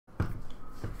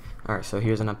Alright, so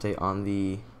here's an update on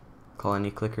the colony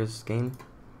clickers game.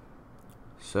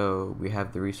 So we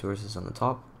have the resources on the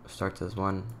top. Starts as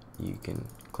 1. You can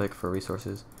click for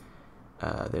resources.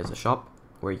 There's a shop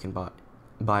where you can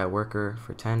buy a worker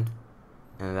for 10,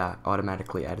 and that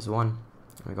automatically adds 1.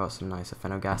 We got some nice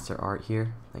Phenogastr art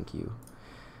here. Thank you.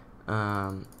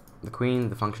 The queen,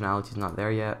 the functionality is not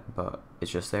there yet, but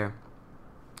it's just there.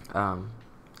 And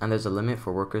there's a limit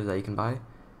for workers that you can buy,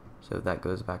 so that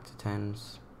goes back to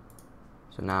 10s.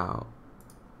 So now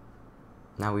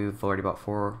we've already bought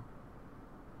 4,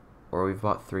 or we've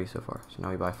bought 3 so far. So now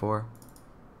we buy 4,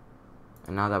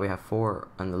 and now that we have 4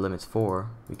 and the limit's 4,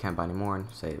 we can't buy any more and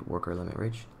say worker limit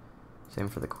reached. Same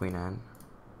for the queen and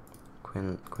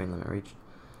queen limit reached.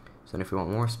 So then if we want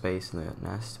more space in the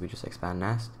nest, we just expand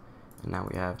nest, and now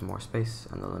we have more space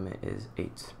and the limit is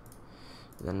 8.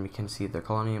 Then we can see their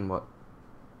colony and what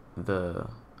the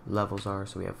levels are.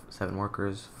 So we have 7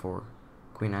 workers for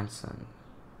queen ants, and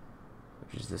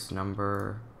which is this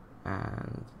number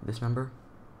and this number.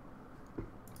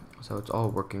 So it's all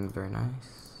working very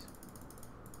nice.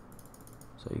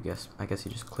 So I guess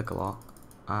you just click a lot.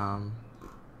 And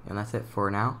that's it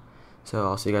for now. So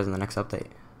I'll see you guys in the next update.